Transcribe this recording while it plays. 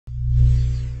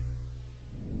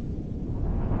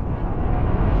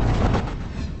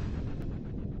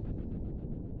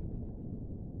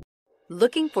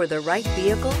Looking for the right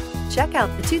vehicle? Check out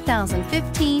the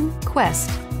 2015 Quest.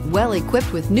 Well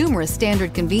equipped with numerous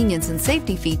standard convenience and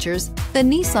safety features, the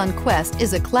Nissan Quest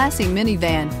is a classy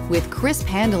minivan with crisp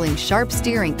handling, sharp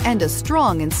steering, and a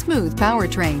strong and smooth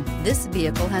powertrain. This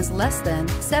vehicle has less than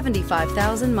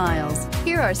 75,000 miles.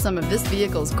 Here are some of this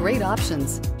vehicle's great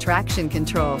options: traction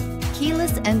control,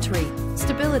 keyless entry,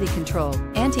 stability control,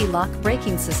 anti-lock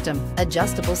braking system,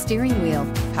 adjustable steering wheel,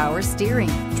 power steering,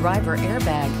 driver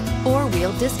airbag,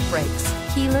 four-wheel disc brakes,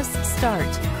 keyless start,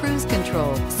 cruise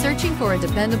control. Searching for a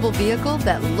dependable vehicle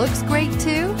that looks great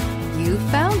too? You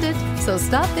found it, so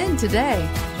stop in today.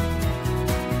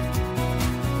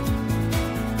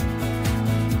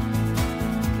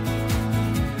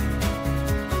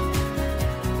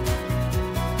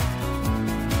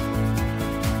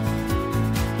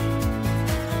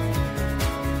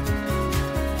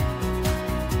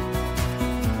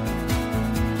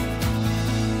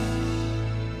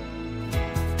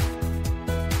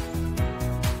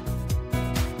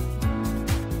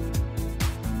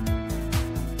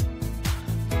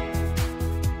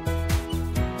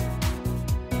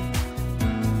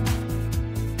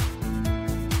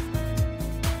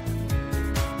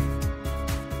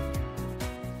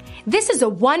 This is a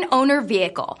one-owner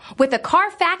vehicle with a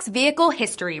Carfax Vehicle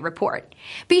History Report.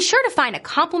 Be sure to find a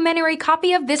complimentary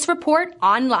copy of this report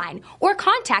online or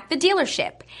contact the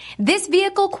dealership. This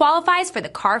vehicle qualifies for the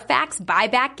Carfax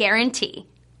Buyback Guarantee.